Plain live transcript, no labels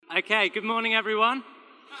Okay, good morning, everyone.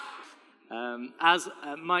 As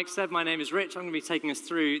Mike said, my name is Rich. I'm going to be taking us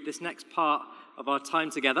through this next part of our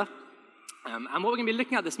time together. And what we're going to be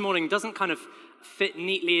looking at this morning doesn't kind of fit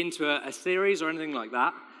neatly into a series or anything like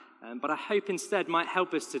that, but I hope instead might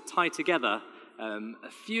help us to tie together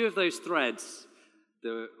a few of those threads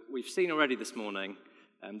that we've seen already this morning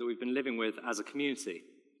that we've been living with as a community.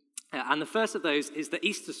 And the first of those is the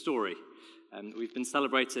Easter story that we've been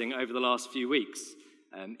celebrating over the last few weeks.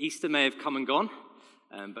 Easter may have come and gone,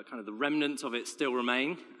 but kind of the remnants of it still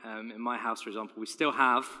remain. In my house, for example, we still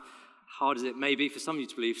have, hard as it may be for some of you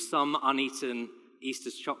to believe, some uneaten Easter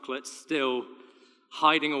chocolates still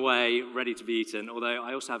hiding away, ready to be eaten, although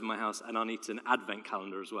I also have in my house an uneaten advent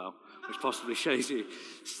calendar as well, which possibly shows you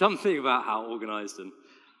something about how organized and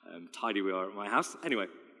tidy we are at my house. Anyway,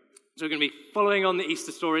 so we're going to be following on the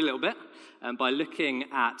Easter story a little bit by looking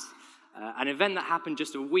at an event that happened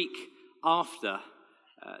just a week after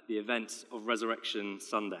the event of Resurrection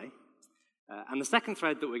Sunday. And the second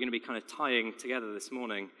thread that we're going to be kind of tying together this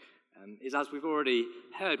morning is, as we've already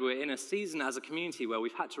heard, we're in a season as a community where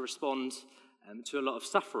we've had to respond to a lot of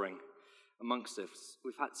suffering amongst us.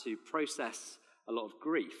 We've had to process a lot of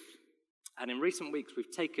grief. And in recent weeks,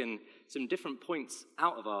 we've taken some different points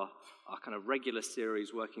out of our kind of regular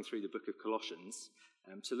series working through the book of Colossians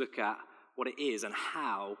to look at what it is and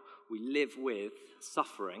how we live with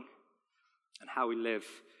suffering and how we live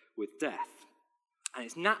with death. And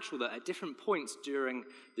it's natural that at different points during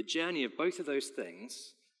the journey of both of those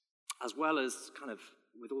things, as well as kind of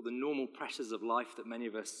with all the normal pressures of life that many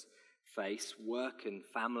of us face, work and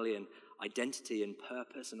family and identity and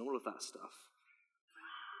purpose and all of that stuff,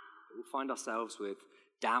 we'll find ourselves with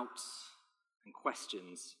doubts and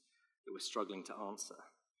questions that we're struggling to answer.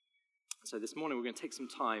 So this morning we're going to take some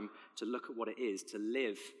time to look at what it is to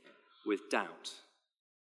live with doubt.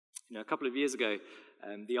 You know, a couple of years ago,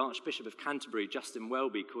 the Archbishop of Canterbury, Justin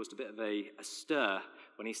Welby, caused a bit of a stir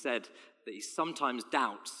when he said that he sometimes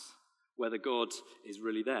doubts whether God is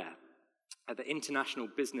really there. The International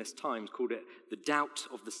Business Times called it the doubt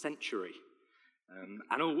of the century.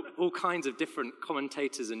 And all kinds of different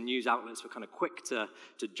commentators and news outlets were kind of quick to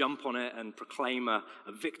jump on it and proclaim a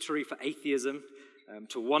victory for atheism,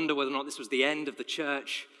 to wonder whether or not this was the end of the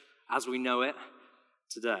church as we know it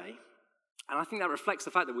today. And I think that reflects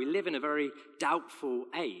the fact that we live in a very doubtful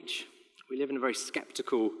age. We live in a very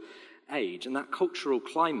skeptical age, and that cultural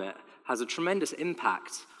climate has a tremendous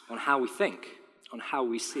impact on how we think, on how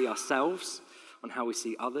we see ourselves, on how we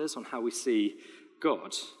see others, on how we see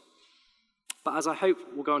God. But as I hope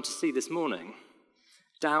we'll go on to see this morning,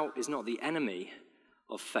 doubt is not the enemy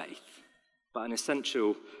of faith, but an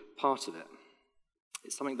essential part of it.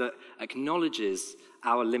 It's something that acknowledges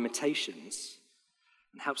our limitations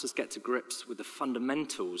and helps us get to grips with the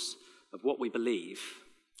fundamentals of what we believe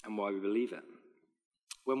and why we believe it.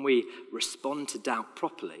 When we respond to doubt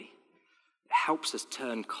properly, it helps us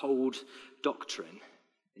turn cold doctrine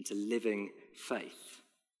into living faith.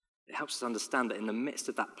 It helps us understand that in the midst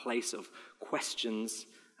of that place of questions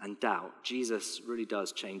and doubt, Jesus really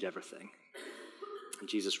does change everything. And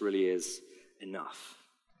Jesus really is enough.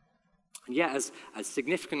 And yet, as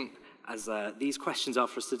significant as these questions are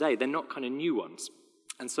for us today, they're not kind of new ones.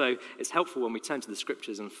 And so it's helpful when we turn to the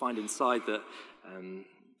scriptures and find inside that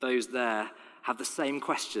those there have the same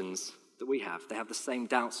questions that we have. They have the same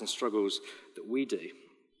doubts and struggles that we do.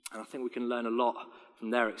 And I think we can learn a lot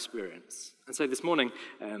from their experience. And so this morning,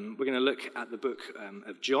 we're going to look at the book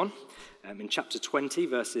of John in chapter 20,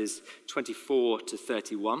 verses 24 to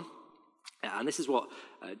 31. And this is what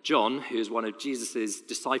John, who is one of Jesus'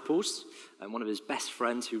 disciples and one of his best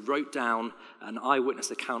friends, who wrote down an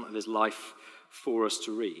eyewitness account of his life for us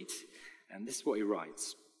to read. And this is what he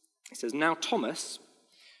writes. He says, "Now Thomas,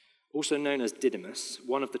 also known as Didymus,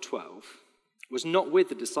 one of the 12, was not with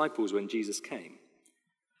the disciples when Jesus came.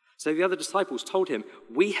 So the other disciples told him,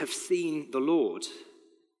 'We have seen the Lord.'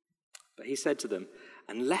 But he said to them,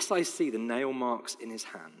 'Unless I see the nail marks in his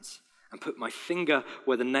hands, and put my finger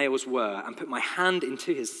where the nails were, and put my hand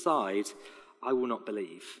into his side, I will not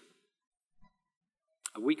believe.'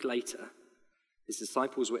 A week later, his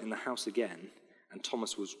disciples were in the house again, and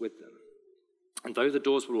Thomas was with them. And though the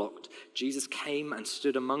doors were locked, Jesus came and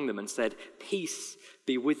stood among them and said, 'Peace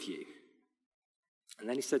be with you.' And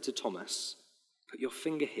then he said to Thomas, 'Put your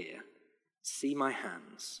finger here, see my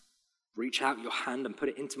hands. Reach out your hand and put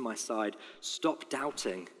it into my side. Stop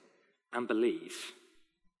doubting and believe.'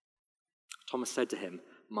 Thomas said to him,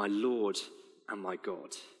 'My Lord and my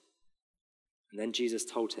God.' And then Jesus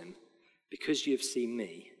told him, 'Because you have seen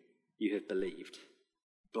me, you have believed.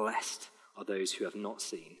 Blessed are those who have not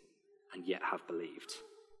seen and yet have believed.'"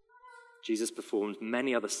 Jesus performed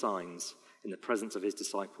many other signs in the presence of his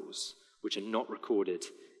disciples, which are not recorded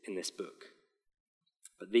in this book.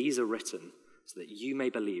 But these are written so that you may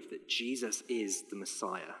believe that Jesus is the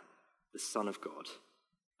Messiah, the Son of God,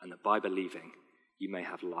 and that by believing you may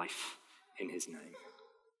have life in his name.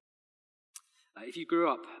 If you grew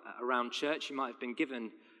up around church, you might have been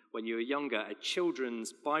given, when you were younger, a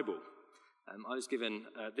children's Bible. I was given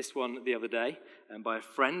this one the other day by a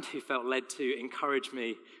friend who felt led to encourage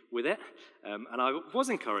me with it, and I was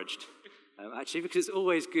encouraged, actually, because it's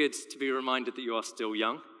always good to be reminded that you are still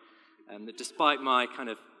young, and that despite my kind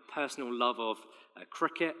of personal love of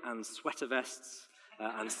cricket and sweater vests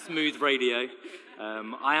and smooth radio,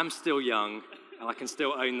 I am still young, and I can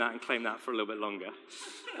still own that and claim that for a little bit longer.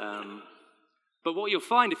 But what you'll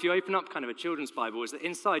find if you open up kind of a children's Bible is that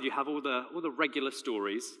inside you have all the regular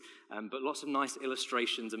stories, but lots of nice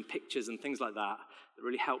illustrations and pictures and things like that that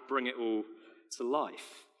really help bring it all to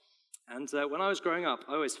life. And when I was growing up,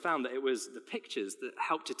 I always found that it was the pictures that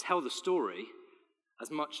helped to tell the story as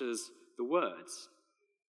much as the words.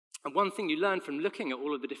 And one thing you learn from looking at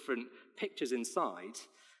all of the different pictures inside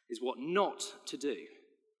is what not to do.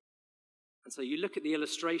 And so you look at the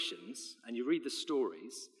illustrations and you read the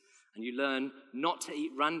stories, and you learn not to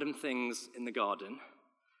eat random things in the garden,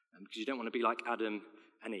 because you don't want to be like Adam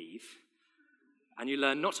and Eve. And you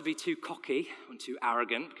learn not to be too cocky and too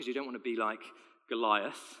arrogant, because you don't want to be like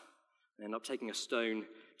Goliath and end up taking a stone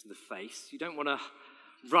to the face. You don't want to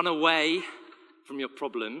run away from your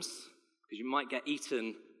problems, because you might get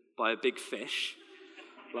eaten by a big fish,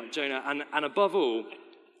 like Jonah. And above all,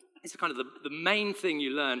 it's kind of the main thing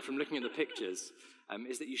you learn from looking at the pictures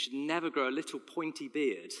is that you should never grow a little pointy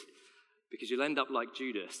beard, because you'll end up like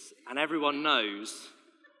Judas. And everyone knows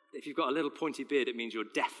that if you've got a little pointy beard, it means you're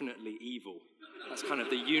definitely evil. That's kind of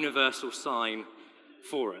the universal sign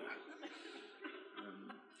for it.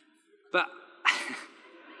 But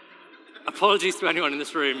apologies to anyone in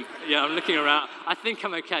this room. Yeah, I'm looking around. I think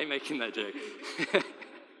I'm okay making that joke.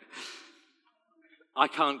 I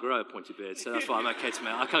can't grow a pointy beard, so that's why I'm okay to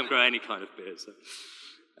make. I can't grow any kind of beard. So.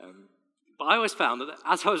 But I always found that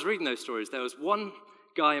as I was reading those stories, there was one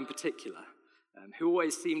guy in particular who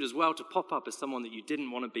always seemed as well to pop up as someone that you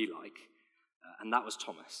didn't want to be like, and that was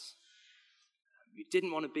Thomas. You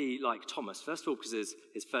didn't want to be like Thomas, first of all, because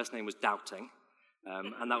his first name was Doubting,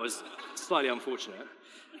 and that was slightly unfortunate.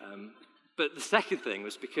 But the second thing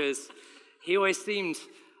was because he always seemed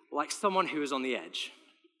like someone who was on the edge.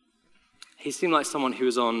 He seemed like someone who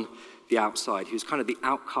was on the outside. He was kind of the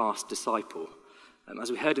outcast disciple.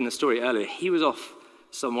 As we heard in the story earlier, he was off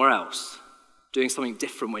somewhere else, doing something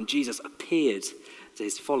different when Jesus appeared to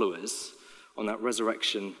his followers on that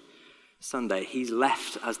resurrection Sunday. He's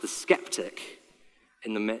left as the skeptic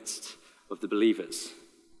in the midst of the believers.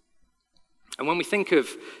 And when we think of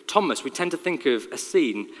Thomas, we tend to think of a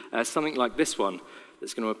scene, something like this one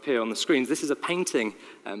that's going to appear on the screens. This is a painting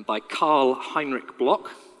by Karl Heinrich Bloch.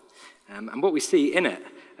 And what we see in it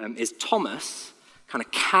is Thomas kind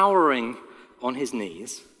of cowering on his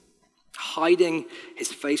knees, hiding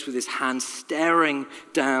his face with his hands, staring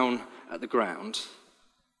down at the ground,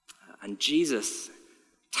 and Jesus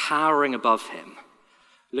towering above him,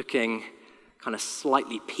 looking kind of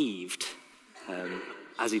slightly peeved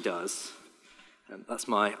as he does. That's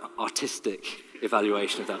my artistic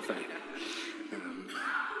evaluation of that thing.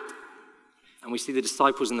 And we see the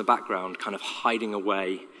disciples in the background kind of hiding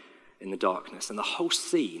away in the darkness. And the whole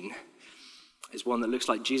scene is one that looks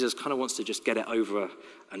like Jesus kind of wants to just get it over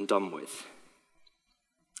and done with.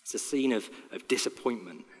 It's a scene of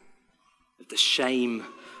disappointment, of the shame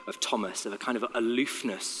of Thomas, of a kind of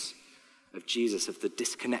aloofness of Jesus, of the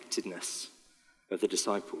disconnectedness of the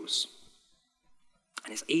disciples.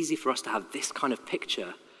 And it's easy for us to have this kind of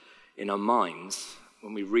picture in our minds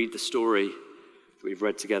when we read the story that we've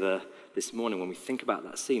read together this morning, when we think about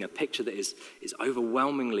that scene, a picture that is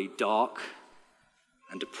overwhelmingly dark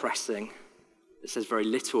and depressing. It says very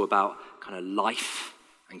little about kind of life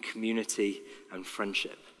and community and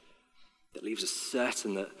friendship. That leaves us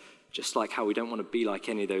certain that just like how we don't want to be like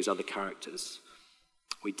any of those other characters,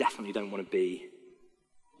 we definitely don't want to be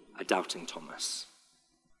a doubting Thomas.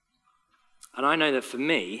 And I know that for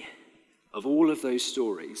me, of all of those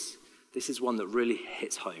stories, this is one that really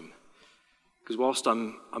hits home. Because whilst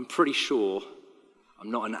I'm pretty sure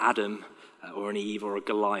I'm not an Adam or an Eve or a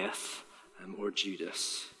Goliath or a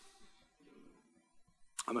Judas,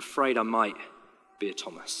 I'm afraid I might be a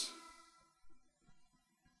Thomas.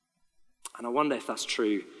 And I wonder if that's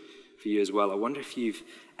true for you as well. I wonder if you've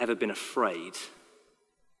ever been afraid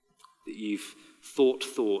that you've thought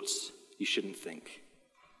thoughts you shouldn't think.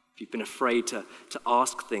 If you've been afraid to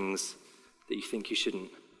ask things that you think you shouldn't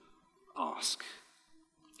ask.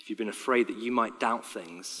 If you've been afraid that you might doubt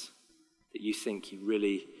things that you think you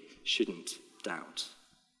really shouldn't doubt.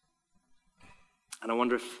 And I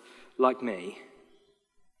wonder if, like me,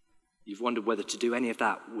 you've wondered whether to do any of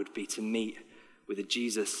that would be to meet with a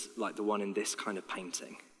Jesus like the one in this kind of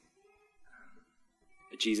painting.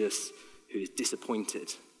 A Jesus who is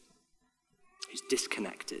disappointed, who's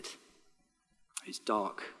disconnected, who's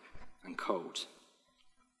dark and cold.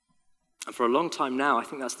 And for a long time now, I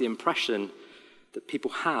think that's the impression that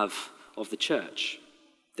people have of the church.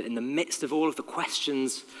 That in the midst of all of the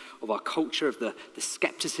questions of our culture, of the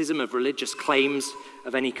skepticism of religious claims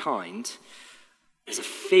of any kind, there's a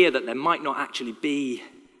fear that there might not actually be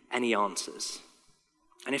any answers.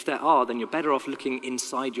 And if there are, then you're better off looking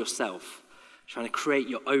inside yourself, trying to create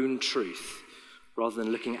your own truth, rather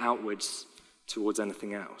than looking outwards towards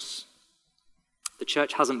anything else. The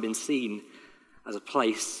church hasn't been seen as a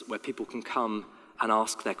place where people can come and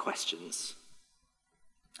ask their questions.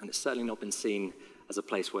 And it's certainly not been seen as a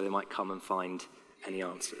place where they might come and find any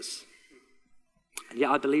answers. And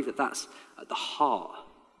yet I believe that that's at the heart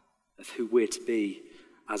of who we're to be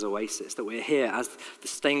as Oasis, that we're here, as the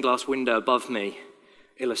stained glass window above me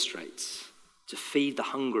illustrates, to feed the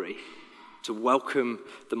hungry, to welcome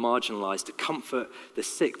the marginalized, to comfort the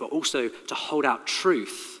sick, but also to hold out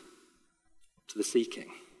truth to the seeking.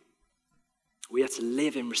 We are to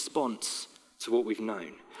live in response to what we've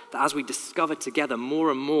known. That as we discover together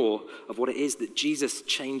more and more of what it is that Jesus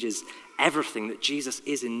changes everything, that Jesus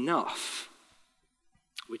is enough,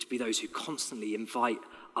 we're to be those who constantly invite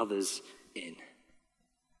others in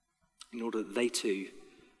order that they too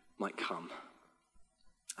might come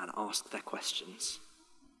and ask their questions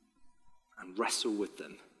and wrestle with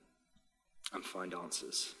them and find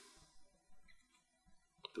answers.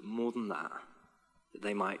 But more than that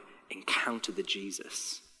they might encounter the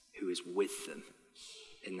Jesus who is with them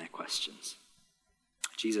in their questions.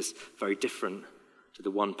 Jesus, very different to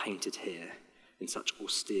the one painted here in such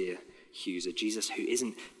austere hues. A Jesus who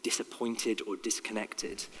isn't disappointed or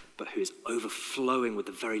disconnected, but who is overflowing with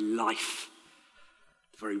the very life,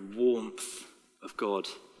 the very warmth of God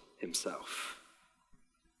himself.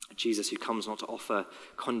 A Jesus who comes not to offer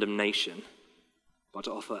condemnation, but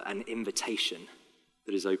to offer an invitation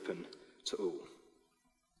that is open to all.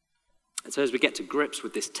 And so as we get to grips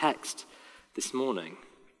with this text this morning,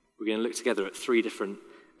 we're going to look together at three different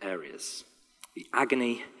areas: the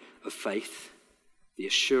agony of faith, the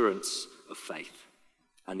assurance of faith,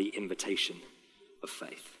 and the invitation of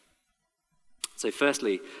faith. So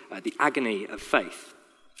firstly, the agony of faith.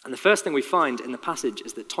 And the first thing we find in the passage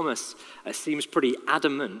is that Thomas seems pretty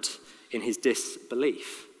adamant in his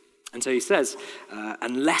disbelief. And so he says,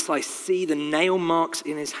 unless I see the nail marks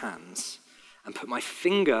in his hands and put my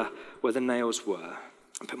finger where the nails were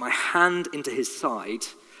and put my hand into his side,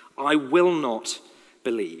 I will not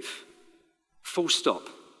believe. Full stop.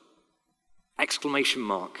 Exclamation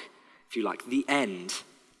mark, if you like, the end.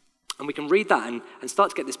 And we can read that and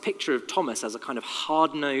start to get this picture of Thomas as a kind of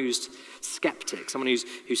hard-nosed skeptic, someone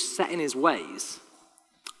who's set in his ways.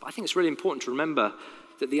 But I think it's really important to remember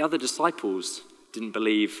that the other disciples didn't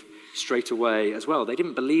believe straight away as well. They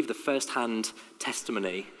didn't believe the first-hand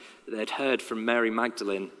testimony that they'd heard from Mary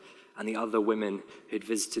Magdalene and the other women who'd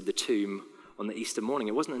visited the tomb on the Easter morning.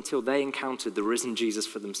 It wasn't until they encountered the risen Jesus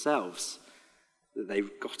for themselves that they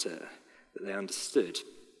got it, that they understood.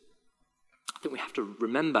 I think we have to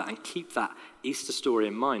remember and keep that Easter story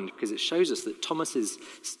in mind, because it shows us that Thomas's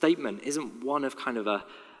statement isn't one of kind of a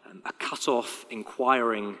cut-off,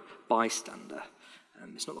 inquiring bystander.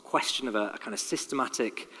 It's not the question of a kind of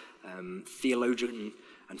systematic theologian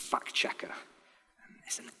and fact-checker.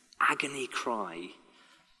 It's an agony cry,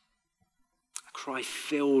 a cry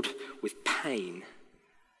filled with pain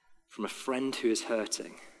from a friend who is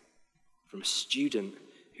hurting, from a student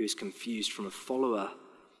who is confused, from a follower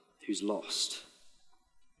who's lost.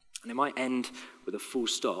 And it might end with a full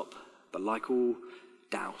stop, but like all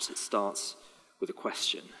doubts, it starts with a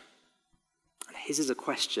question. And his is a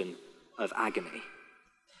question of agony.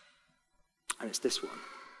 And it's this one: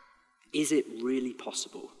 is it really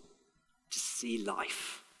possible to see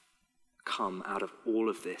life come out of all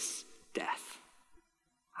of this death?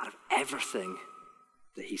 Out of everything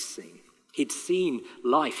that he's seen. He'd seen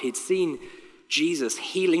life. He'd seen Jesus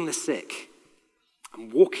healing the sick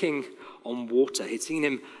and walking on water. He'd seen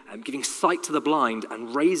him giving sight to the blind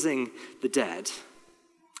and raising the dead.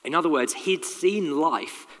 In other words, he'd seen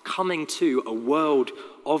life coming to a world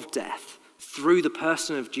of death through the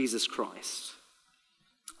person of Jesus Christ,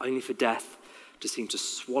 only for death to seem to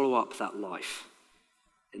swallow up that life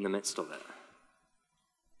in the midst of it.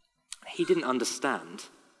 He didn't understand,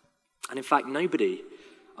 and in fact, nobody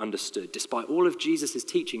understood. Despite all of Jesus'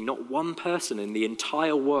 teaching, not one person in the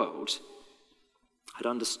entire world had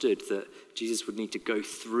understood that Jesus would need to go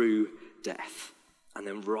through death and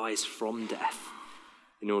then rise from death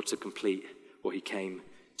in order to complete what he came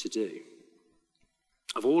to do.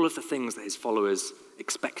 Of all of the things that his followers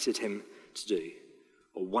expected him to do,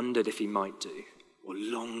 or wondered if he might do, or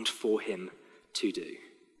longed for him to do,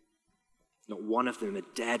 not one of them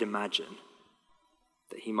had dared imagine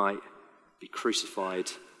that he might be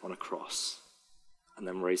crucified on a cross and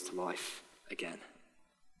then raised to life again.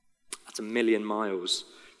 That's a million miles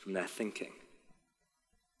from their thinking.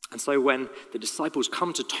 And so when the disciples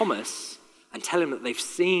come to Thomas and tell him that they've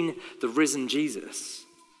seen the risen Jesus,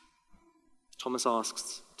 Thomas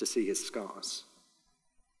asks to see his scars.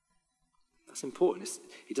 That's important.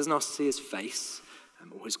 He doesn't ask to see his face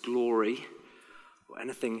or his glory or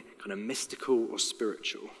anything kind of mystical or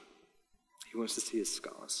spiritual. He wants to see his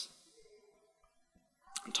scars.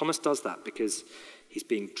 And Thomas does that because he's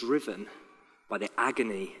being driven by the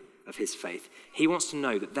agony of his faith. He wants to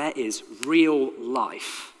know that there is real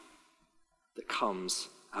life that comes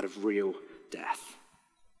out of real death.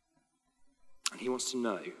 And he wants to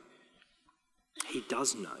know, he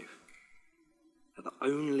does know, that the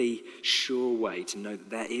only sure way to know that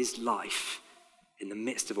there is life in the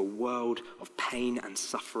midst of a world of pain and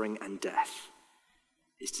suffering and death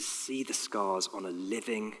is to see the scars on a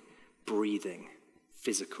living, breathing,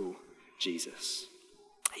 physical Jesus.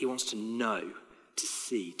 He wants to know, to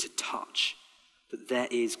see, to touch that there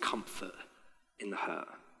is comfort in the hurt.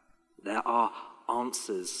 There are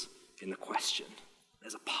answers in the question.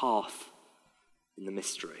 There's a path in the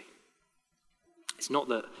mystery. It's not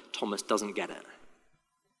that Thomas doesn't get it.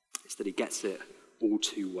 It's that he gets it all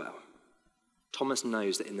too well. Thomas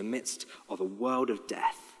knows that in the midst of a world of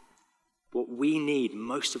death, what we need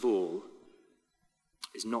most of all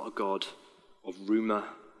is not a God of rumor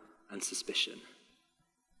and suspicion,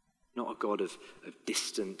 not a God of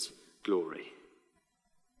distant glory,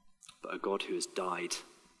 but a God who has died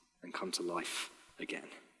and come to life again.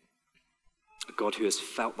 A God who has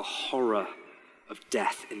felt the horror of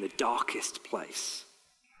death in the darkest place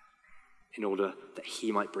in order that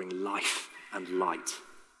he might bring life and light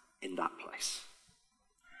in that place.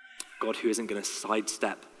 God who isn't going to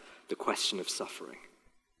sidestep the question of suffering,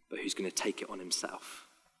 but who's going to take it on himself.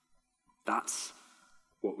 That's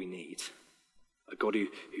what we need. A God who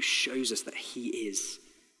shows us that he is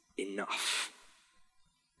enough.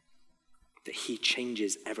 That he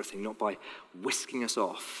changes everything, not by whisking us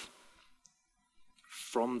off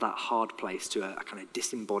from that hard place to a kind of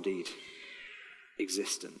disembodied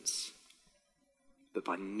existence, but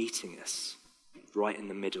by meeting us right in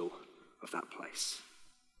the middle of that place.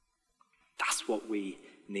 That's what we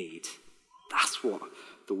need. That's what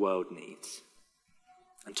the world needs.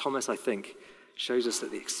 And Thomas, I think, shows us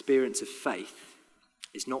that the experience of faith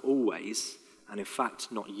is not always, and in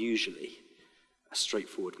fact not usually, a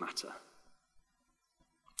straightforward matter.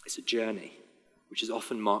 It's a journey which is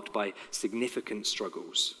often marked by significant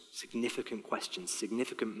struggles, significant questions,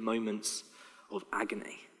 significant moments of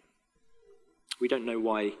agony. We don't know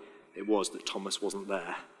why it was that Thomas wasn't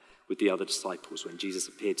there with the other disciples when Jesus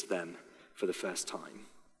appeared to them for the first time.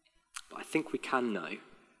 But I think we can know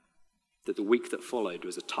that the week that followed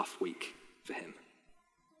was a tough week for him.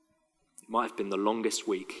 It might have been the longest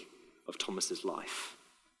week of Thomas's life.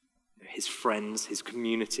 His friends, his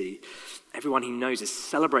community, everyone he knows is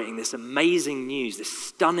celebrating this amazing news, this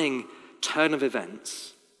stunning turn of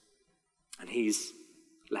events, and he's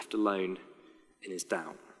left alone in his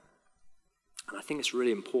doubt. And I think it's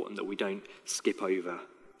really important that we don't skip over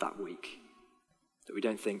that week, that we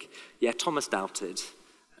don't think, yeah, Thomas doubted,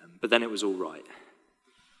 but then it was all right.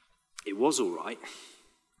 It was all right,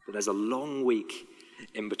 but there's a long week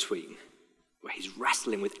in between where he's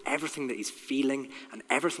wrestling with everything that he's feeling and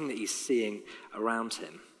everything that he's seeing around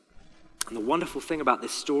him. And the wonderful thing about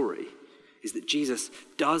this story is that Jesus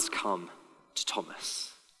does come to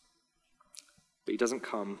Thomas, but he doesn't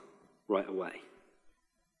come right away.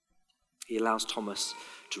 He allows Thomas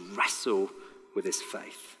to wrestle with his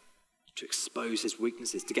faith, to expose his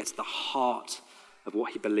weaknesses, to get to the heart of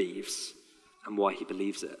what he believes and why he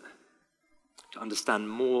believes it, to understand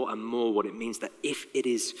more and more what it means that if it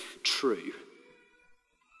is true,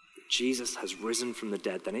 Jesus has risen from the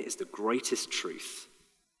dead, then it is the greatest truth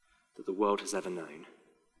that the world has ever known.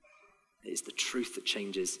 It is the truth that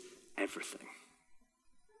changes everything.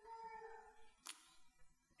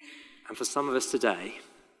 And for some of us today,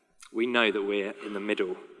 we know that we're in the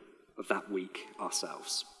middle of that week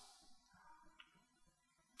ourselves.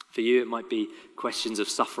 For you, it might be questions of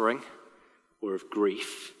suffering or of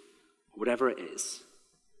grief, or whatever it is.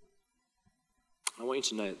 I want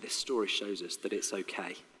you to know that this story shows us that it's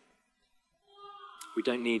okay. We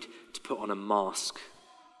don't need to put on a mask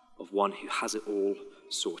of one who has it all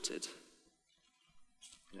sorted.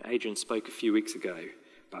 Adrian spoke a few weeks ago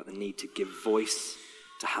about the need to give voice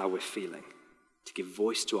to how we're feeling, to give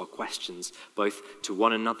voice to our questions, both to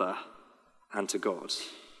one another and to God.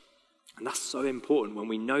 And that's so important when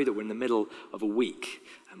we know that we're in the middle of a week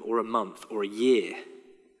or a month or a year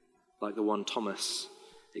like the one Thomas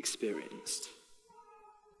experienced.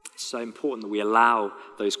 It's so important that we allow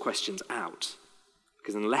those questions out,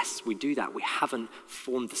 because unless we do that, we haven't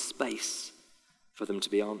formed the space for them to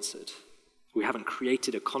be answered. We haven't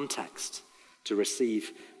created a context to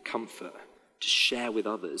receive comfort, to share with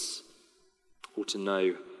others, or to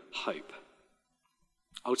know hope.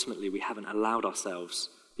 Ultimately, we haven't allowed ourselves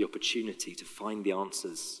the opportunity to find the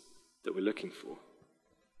answers that we're looking for.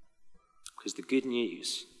 Because the good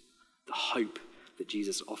news, the hope that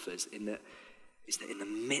Jesus offers is that in the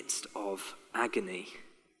midst of agony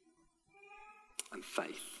and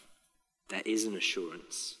faith, there is an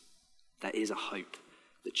assurance, there is a hope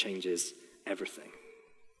that changes everything.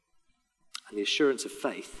 And the assurance of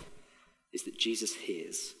faith is that Jesus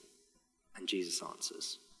hears and Jesus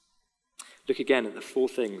answers. Look again at the four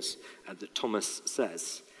things that Thomas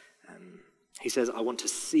says. He says, I want to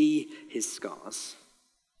see his scars,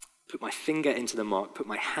 put my finger into the mark, put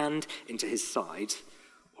my hand into his side,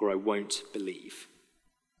 or I won't believe.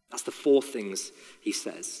 That's the four things he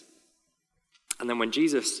says. And then when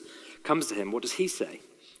Jesus comes to him, what does he say?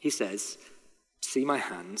 He says, see my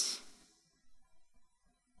hands,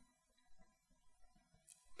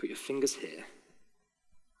 put your fingers here,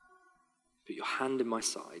 put your hand in my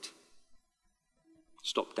side,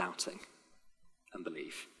 stop doubting and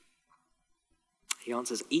believe. He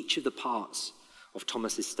answers each of the parts of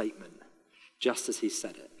Thomas's statement just as he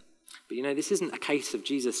said it. But this isn't a case of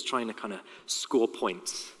Jesus trying to kind of score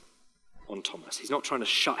points on Thomas. He's not trying to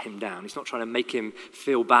shut him down. He's not trying to make him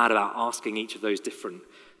feel bad about asking each of those different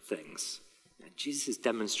things. Jesus is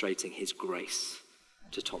demonstrating his grace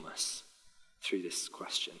to Thomas through this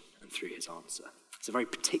question and through his answer. It's a very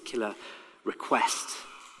particular request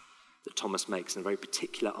that Thomas makes and a very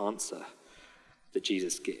particular answer that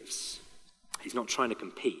Jesus gives. He's not trying to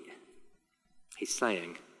compete. He's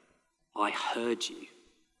saying, I heard you,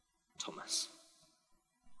 Thomas.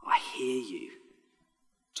 I hear you,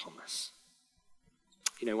 Thomas.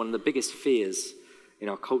 One of the biggest fears in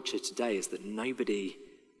our culture today is that nobody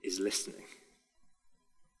is listening.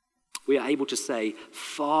 We are able to say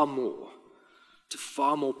far more to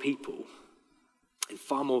far more people in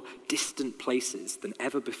far more distant places than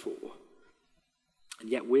ever before. And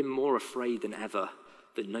yet we're more afraid than ever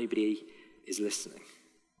that nobody is listening.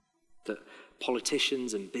 That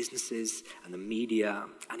politicians and businesses and the media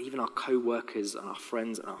and even our co-workers and our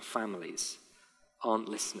friends and our families aren't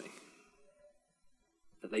listening.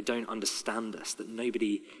 That they don't understand us, that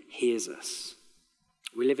nobody hears us.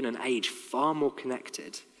 We live in an age far more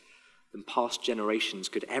connected than past generations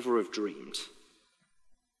could ever have dreamed,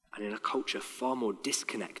 and in a culture far more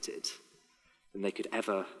disconnected than they could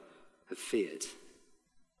ever have feared.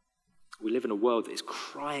 We live in a world that is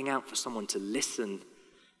crying out for someone to listen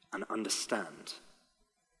and understand.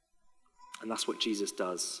 And that's what Jesus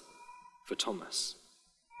does for Thomas.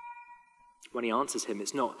 When he answers him,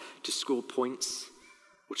 it's not to score points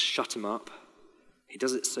or to shut him up. He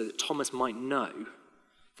does it so that Thomas might know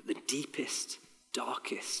that the deepest,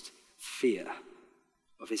 darkest fear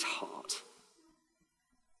of his heart,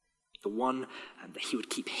 the one that he would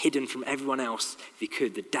keep hidden from everyone else if he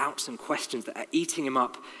could, the doubts and questions that are eating him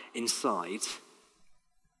up inside,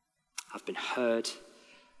 have been heard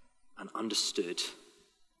and understood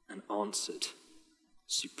and answered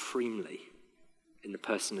supremely in the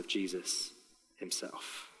person of Jesus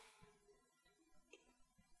himself.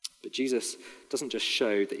 But Jesus doesn't just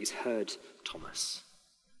show that he's heard Thomas.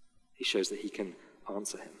 He shows that he can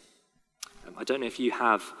answer him. I don't know if you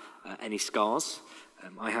have any scars.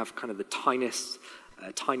 I have kind of the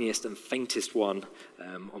tiniest and faintest one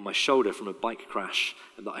on my shoulder from a bike crash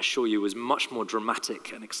that I assure you was much more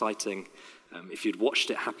dramatic and exciting if you'd watched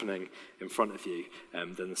it happening in front of you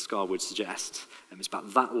than the scar would suggest. It's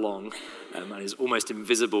about that long and is almost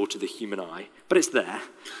invisible to the human eye, but it's there.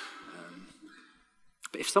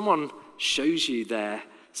 But if someone shows you their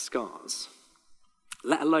scars,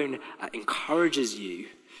 let alone encourages you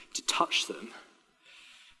to touch them,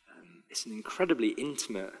 it's an incredibly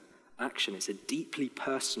intimate action. It's a deeply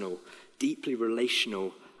personal, deeply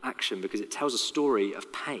relational action because it tells a story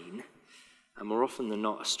of pain and more often than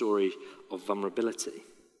not a story of vulnerability.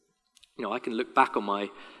 I can look back on my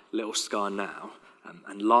little scar now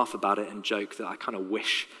and laugh about it and joke that I kind of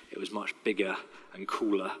wish it was much bigger and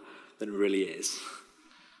cooler than it really is.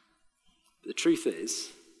 But the truth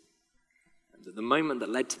is that the moment that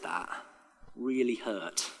led to that really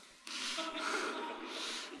hurt.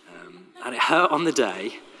 And it hurt on the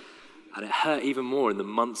day, and it hurt even more in the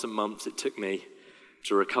months and months it took me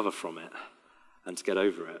to recover from it and to get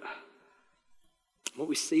over it. What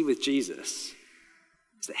we see with Jesus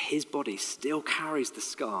is that his body still carries the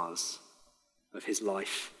scars of his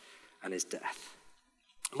life and his death.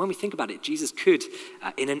 And when we think about it, Jesus could,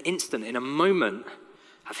 in an instant, in a moment,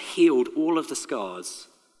 have healed all of the scars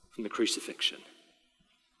from the crucifixion.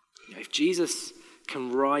 You know, if Jesus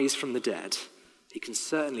can rise from the dead, he can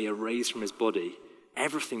certainly erase from his body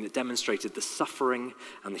everything that demonstrated the suffering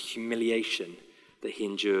and the humiliation that he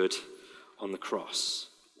endured on the cross.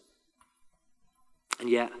 And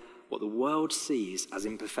yet, what the world sees as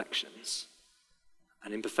imperfections,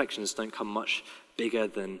 and imperfections don't come much bigger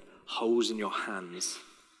than holes in your hands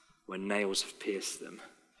where nails have pierced them,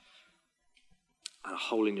 and a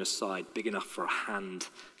hole in your side big enough for a hand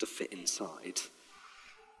to fit inside.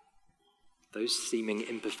 Those seeming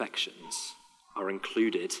imperfections are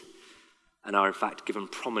included and are in fact given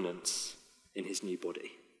prominence in his new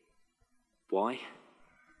body. Why?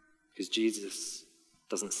 Because Jesus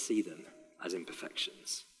doesn't see them as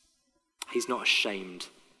imperfections. He's not ashamed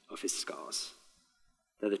of his scars.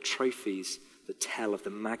 They're the trophies that tell of the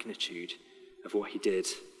magnitude of what he did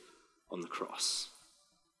on the cross.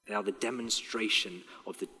 They are the demonstration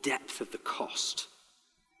of the depth of the cost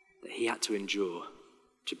that he had to endure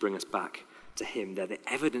to bring us back to him. They're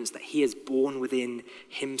the evidence that he has borne within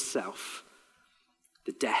himself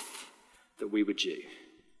the death that we were due.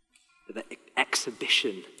 They're the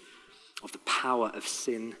exhibition of the power of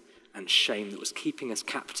sin and shame that was keeping us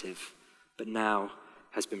captive, but now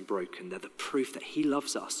has been broken. They're the proof that he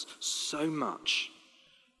loves us so much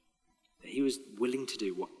that he was willing to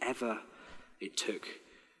do whatever it took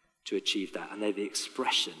to achieve that. And they're the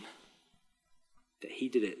expression that he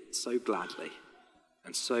did it so gladly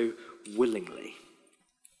and so willingly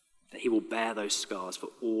that he will bear those scars for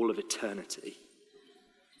all of eternity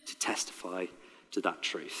to testify to that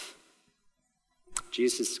truth.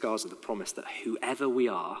 Jesus' scars are the promise that whoever we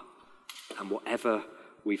are and whatever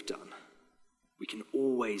we've done, we can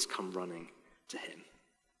always come running to him,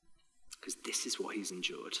 because this is what he's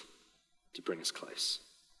endured to bring us close.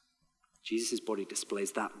 Jesus' body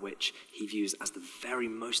displays that which he views as the very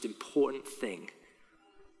most important thing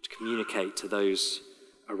to communicate to those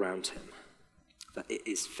around him, that it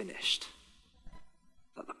is finished,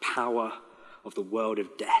 that the power of the world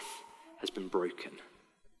of death has been broken,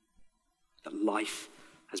 that life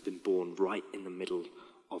has been born right in the middle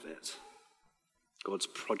of it. God's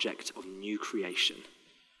project of new creation,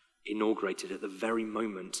 inaugurated at the very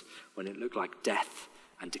moment when it looked like death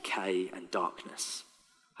and decay and darkness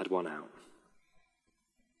had won out.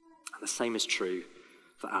 And the same is true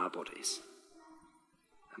for our bodies.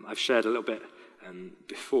 I've shared a little bit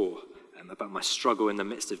before about my struggle in the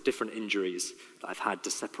midst of different injuries that I've had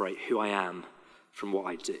to separate who I am from what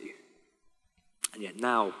I do. And yet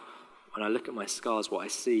now, when I look at my scars, what I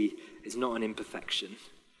see is not an imperfection,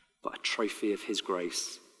 but a trophy of his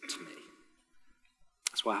grace to me.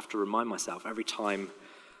 That's why I have to remind myself every time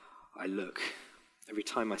I look, every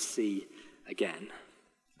time I see again,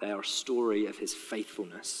 they are a story of his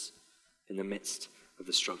faithfulness in the midst of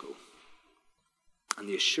the struggle. And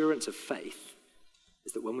the assurance of faith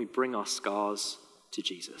is that when we bring our scars to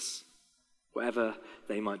Jesus, whatever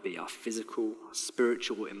they might be, our physical, our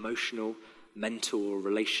spiritual, emotional, mental, or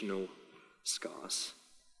relational scars,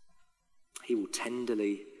 he will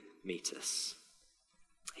tenderly meet us.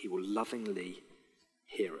 He will lovingly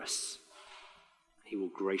hear us. He will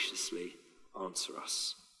graciously answer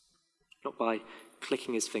us. Not by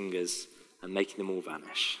clicking his fingers and making them all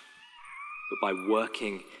vanish, but by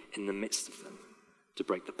working in the midst of them to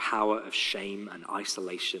break the power of shame and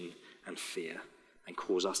isolation and fear and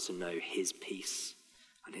cause us to know his peace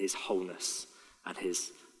and his wholeness and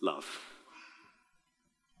his love.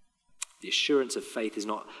 The assurance of faith is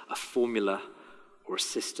not a formula or a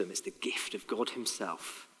system. It's the gift of God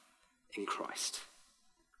himself in Christ,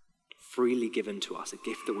 freely given to us, a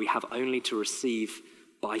gift that we have only to receive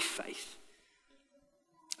by faith.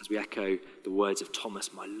 As we echo the words of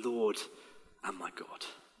Thomas, my Lord and my God.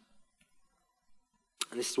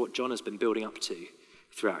 And this is what John has been building up to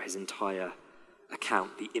throughout his entire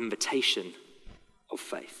account, the invitation of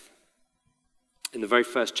faith. In the very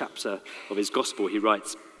first chapter of his gospel, he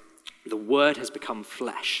writes, "The Word has become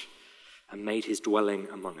flesh and made his dwelling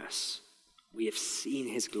among us. We have seen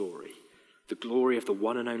his glory, the glory of the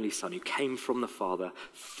one and only Son who came from the Father,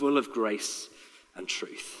 full of grace and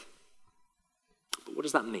truth. But what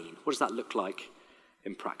does that mean? What does that look like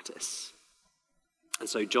in practice? And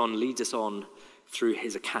so John leads us on through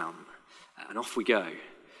his account, and off we go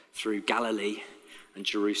through Galilee and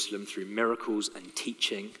Jerusalem, through miracles and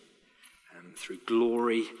teaching, through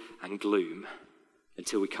glory and gloom,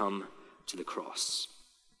 until we come to the cross.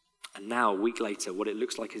 And now, a week later, what it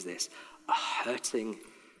looks like is this: a hurting,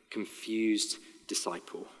 confused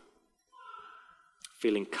disciple,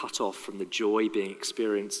 feeling cut off from the joy being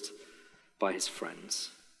experienced by his friends,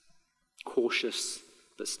 cautious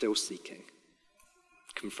but still seeking,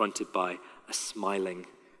 confronted by a smiling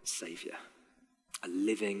Saviour, a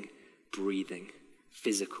living, breathing,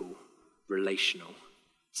 physical, relational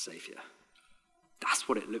Saviour. That's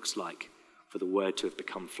what it looks like for the Word to have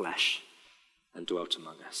become flesh and dwelt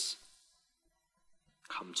among us.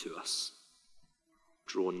 Come to us.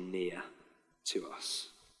 Draw near to us.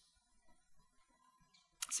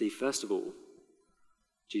 See, first of all,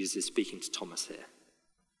 Jesus is speaking to Thomas here.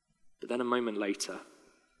 But then a moment later,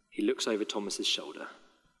 he looks over Thomas's shoulder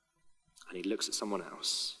and he looks at someone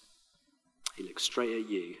else. He looks straight at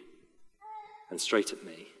you and straight at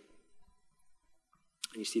me.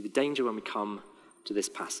 And you see, the danger when we come to this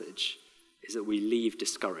passage is that we leave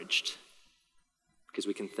discouraged because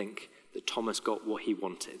we can think that Thomas got what he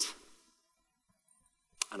wanted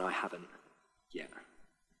and I haven't yet.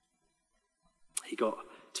 He got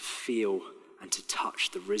to feel and to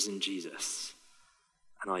touch the risen Jesus,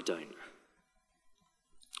 and I don't.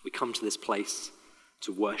 We come to this place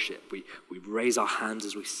to worship. We raise our hands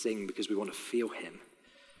as we sing because we want to feel him.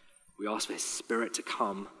 We ask for his Spirit to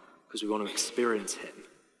come because we want to experience him.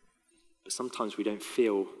 But sometimes we don't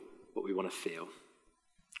feel what we want to feel.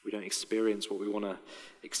 We don't experience what we want to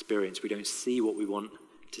experience. We don't see what we want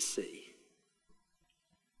to see.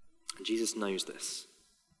 And Jesus knows this.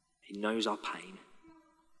 He knows our pain.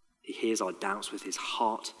 He hears our doubts with his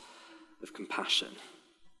heart of compassion.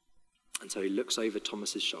 And so he looks over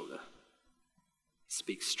Thomas's shoulder,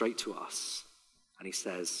 speaks straight to us, and he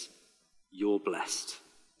says, "You're blessed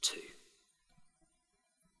too.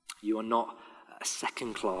 You are not a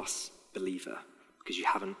second-class believer because you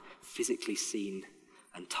haven't physically seen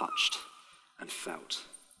and touched and felt.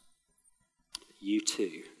 You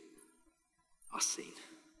too are seen.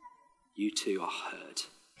 You too are heard.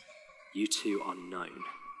 You too are known.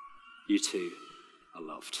 You too are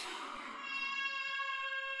loved."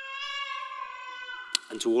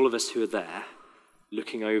 And to all of us who are there,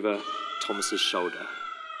 looking over Thomas's shoulder,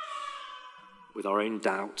 with our own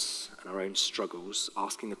doubts and our own struggles,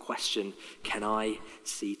 asking the question, can I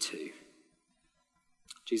see too?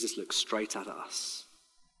 Jesus looks straight at us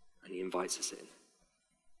and he invites us in.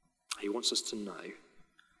 He wants us to know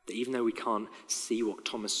that even though we can't see what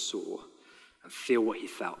Thomas saw and feel what he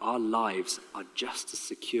felt, our lives are just as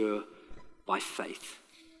secure by faith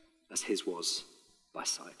as his was by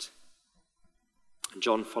sight. And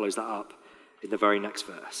John follows that up in the very next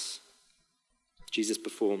verse. Jesus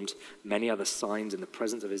performed many other signs in the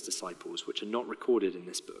presence of his disciples, which are not recorded in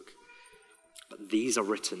this book. But these are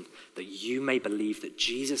written that you may believe that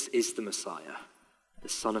Jesus is the Messiah, the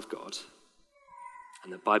Son of God,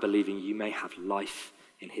 and that by believing you may have life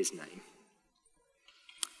in his name.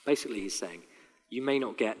 Basically, he's saying, you may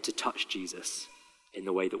not get to touch Jesus in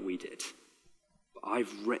the way that we did, but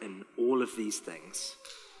I've written all of these things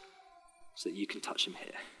so that you can touch him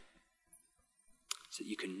here, so that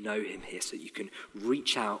you can know him here, so that you can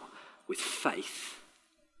reach out with faith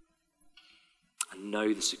and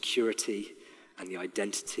know the security and the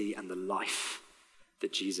identity and the life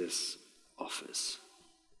that Jesus offers.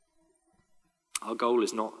 Our goal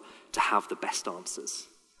is not to have the best answers,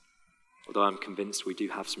 although I'm convinced we do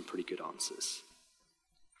have some pretty good answers.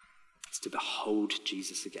 It's to behold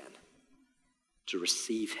Jesus again, to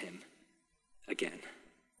receive him again,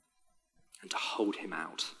 and to hold him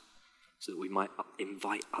out so that we might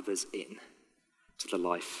invite others in to the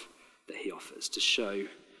life that he offers, to show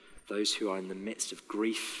those who are in the midst of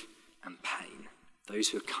grief and pain, those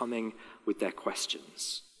who are coming with their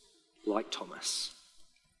questions, like Thomas,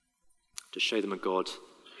 to show them a God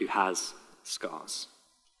who has scars,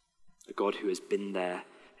 a God who has been there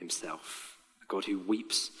himself, a God who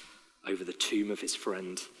weeps over the tomb of his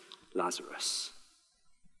friend Lazarus,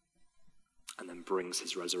 and then brings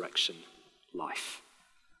his resurrection life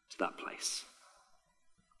to that place.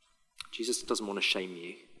 Jesus doesn't want to shame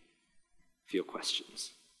you for your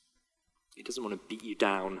questions. He doesn't want to beat you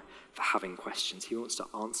down for having questions. He wants to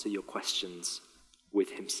answer your questions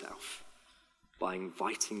with himself by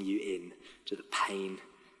inviting you in to the pain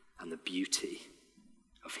and the beauty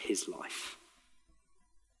of his life.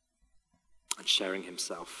 and sharing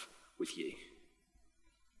himself with you.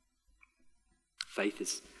 Faith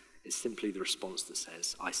is simply the response that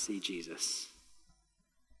says, I see Jesus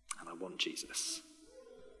and I want Jesus.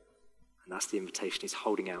 And that's the invitation he's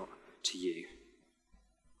holding out to you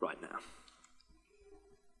right now.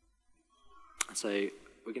 And so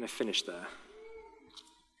we're going to finish there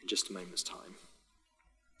in just a moment's time.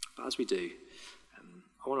 But as we do,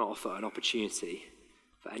 I want to offer an opportunity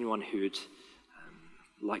for anyone who would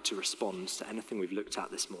like to respond to anything we've looked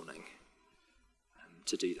at this morning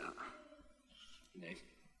to do that. You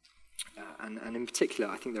know, and in particular,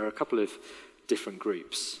 I think there are a couple of different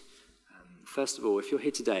groups. First of all, if you're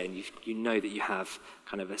here today and you know that you have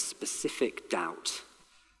kind of a specific doubt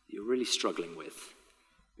that you're really struggling with,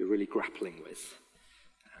 you're really grappling with,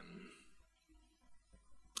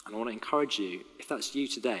 and I want to encourage you, if that's you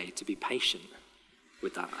today, to be patient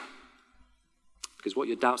with that. Because what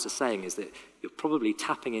your doubts are saying is that you're probably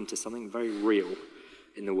tapping into something very real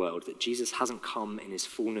in the world, that Jesus hasn't come in his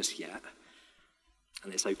fullness yet,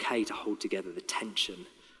 and it's okay to hold together the tension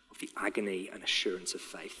of the agony and assurance of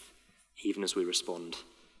faith, even as we respond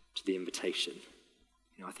to the invitation.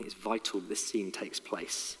 You know, I think it's vital this scene takes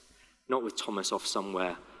place, not with Thomas off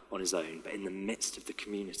somewhere on his own, but in the midst of the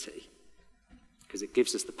community, because it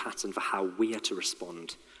gives us the pattern for how we are to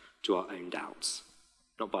respond to our own doubts,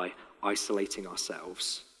 not by isolating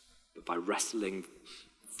ourselves, but by wrestling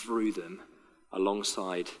through them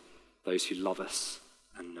alongside those who love us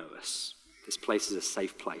and know us. This place is a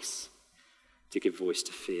safe place to give voice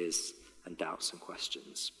to fears and doubts and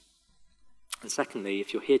questions. And secondly,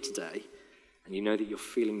 if you're here today and you know that you're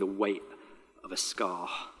feeling the weight of a scar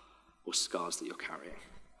or scars that you're carrying,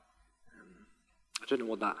 I don't know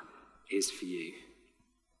what that is for you,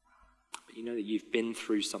 but you know that you've been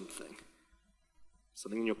through something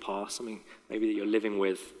in your past, something maybe that you're living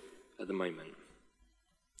with at the moment,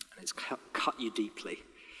 and it's cut you deeply,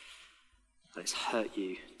 and it's hurt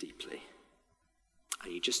you deeply,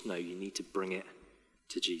 and you just know you need to bring it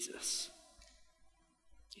to Jesus.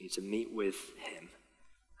 You need to meet with him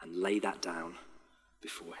and lay that down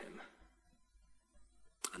before him,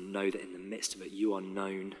 and know that in the midst of it you are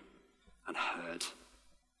known and heard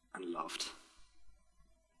and loved,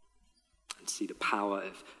 and see the power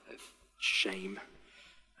of shame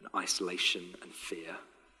and isolation and fear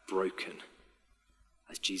broken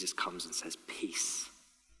as Jesus comes and says peace,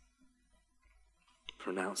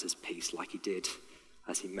 pronounces peace like he did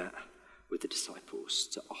as he met with the disciples,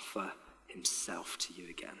 to offer himself to you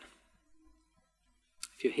again.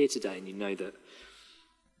 If you're here today and you know that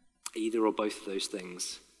either or both of those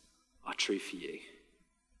things are true for you,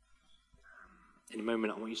 in a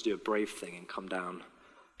moment I want you to do a brave thing and come down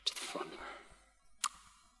to the front.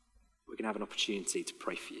 We're going to have an opportunity to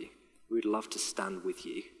pray for you. We would love to stand with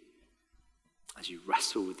you as you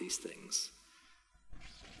wrestle with these things,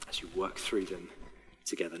 as you work through them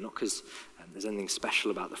together. Not because there's anything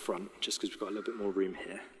special about the front, just because we've got a little bit more room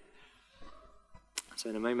here. So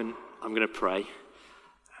in a moment, I'm going to pray,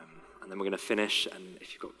 and then we're going to finish. And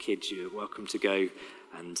if you've got kids, you're welcome to go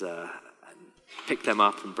and pick them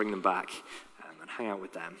up and bring them back and hang out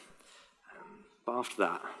with them. But after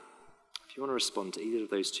that, if you want to respond to either of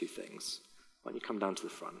those two things, why don't you come down to the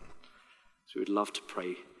front? So we would love to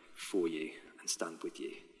pray for you and stand with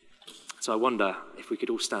you. So I wonder if we could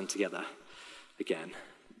all stand together again.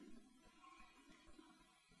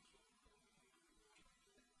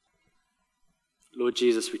 Lord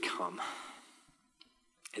Jesus, we come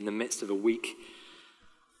in the midst of a week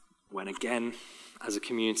when again, as a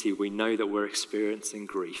community, we know that we're experiencing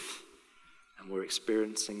grief and we're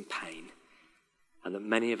experiencing pain, and that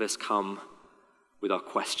many of us come with our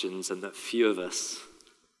questions, and that few of us,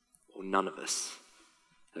 or none of us,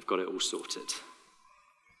 have got it all sorted.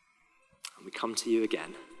 And we come to you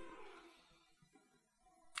again,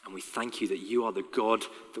 and we thank you that you are the God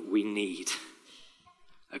that we need.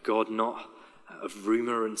 A God not of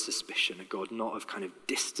rumor and suspicion, a God not of kind of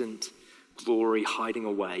distant glory hiding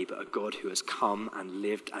away, but a God who has come and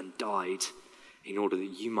lived and died in order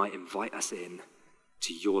that you might invite us in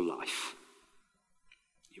to your life.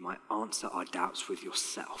 You might answer our doubts with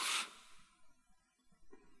yourself.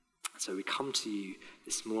 So we come to you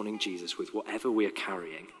this morning, Jesus, with whatever we are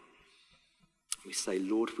carrying. We say,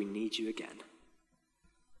 Lord, we need you again.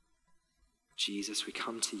 Jesus, we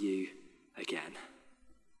come to you again.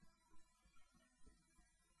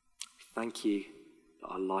 We thank you that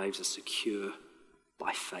our lives are secure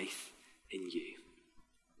by faith in you.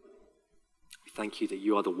 We thank you that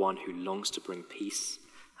you are the one who longs to bring peace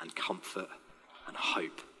and comfort and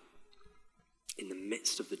hope in the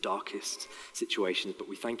midst of the darkest situations. But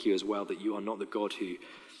we thank you as well that you are not the God who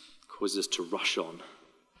causes us to rush on,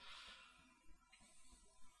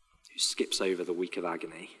 who skips over the week of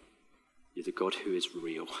agony. You're the God who is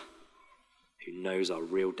real, who knows our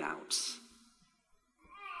real doubts,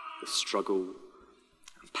 the struggle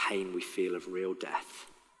and pain we feel of real death.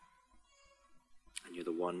 And you're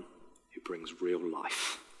the one who brings real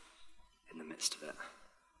life in the midst of it.